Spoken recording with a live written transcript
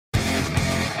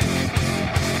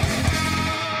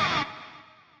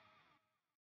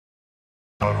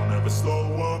I don't ever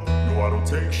slow up, no I don't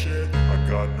take shit, I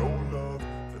got no love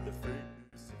for the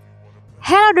fakeness.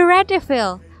 Hello the Red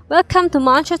Devil! Welcome to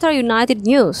Manchester United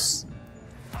news.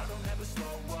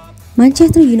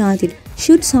 Manchester United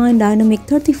should sign dynamic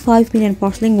 35 million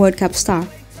porcelain World Cup star.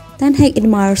 Ten Hag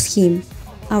admires him.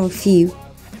 Our view.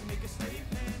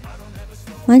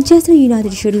 Manchester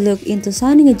United should look into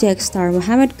signing Ajax star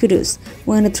Mohammed Kudus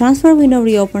when the transfer window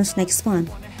reopens next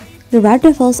month. The Red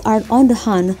Devils are on the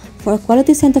hunt for a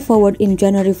quality centre-forward in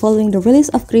January following the release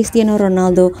of Cristiano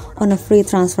Ronaldo on a free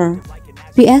transfer.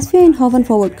 PSV Eindhoven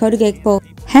forward Cody Gakpo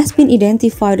has been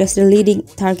identified as the leading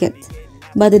target,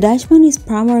 but the Dutchman is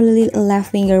primarily a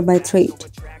left winger by trade.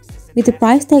 With a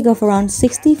price tag of around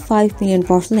 65 million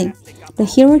porcelain, the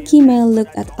hierarchy may look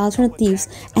at alternatives,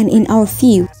 and in our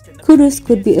view, Kudus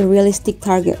could be a realistic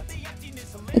target.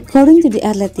 According to The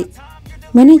Athletic,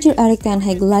 manager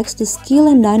ERIK likes the skill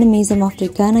and dynamism of the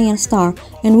Ghanaian star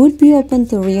and would be open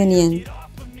to reunion.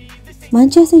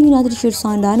 Manchester United should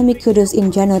sign dynamic Kudus in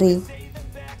January.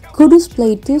 Kudus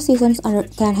played 2 seasons under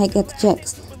Ten Hag at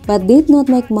Ajax, but did not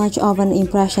make much of an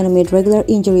impression amid regular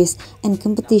injuries and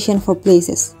competition for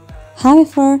places.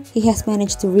 However, he has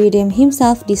managed to redeem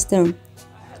himself this term.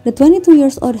 The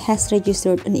 22-year-old has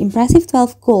registered an impressive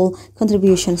 12 goal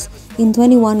contributions in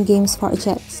 21 games for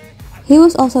Ajax. He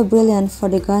was also brilliant for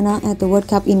the Ghana at the World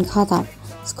Cup in Qatar,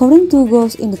 scoring 2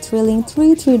 goals in the thrilling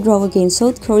 3-3 draw against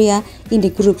South Korea in the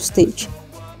group stage.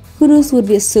 Kudus would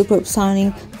be a superb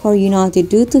signing for United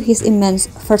due to his immense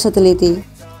versatility.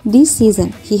 This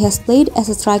season, he has played as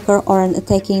a striker or an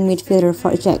attacking midfielder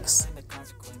for Ajax.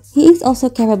 He is also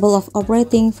capable of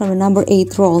operating from the number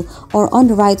 8 role or on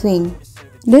the right wing.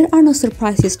 There are no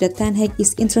surprises that Ten Hag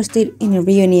is interested in a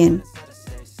reunion.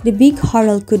 The big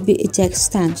hurdle could be Ajax's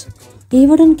stance.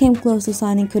 Everton came close to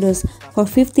signing Kudus for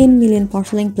 15 million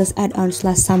porcelain plus add-ons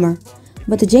last summer,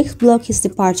 but Ajax blocked his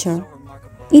departure.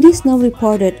 It is now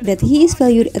reported that he is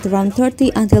valued at around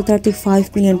 30 until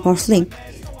 35 million porcelain.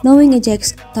 Knowing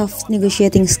Ajax's tough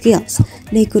negotiating skills,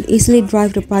 they could easily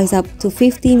drive the price up to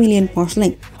 50 million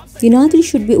porcelain. United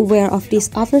should be aware of this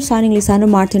after signing Lisandro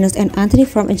Martinez and Anthony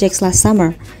from Ajax last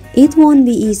summer. It won't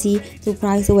be easy to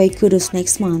price away Kudus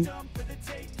next month.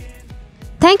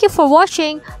 Thank you for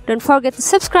watching. Don't forget to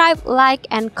subscribe, like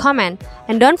and comment,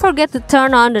 and don't forget to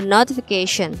turn on the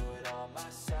notification.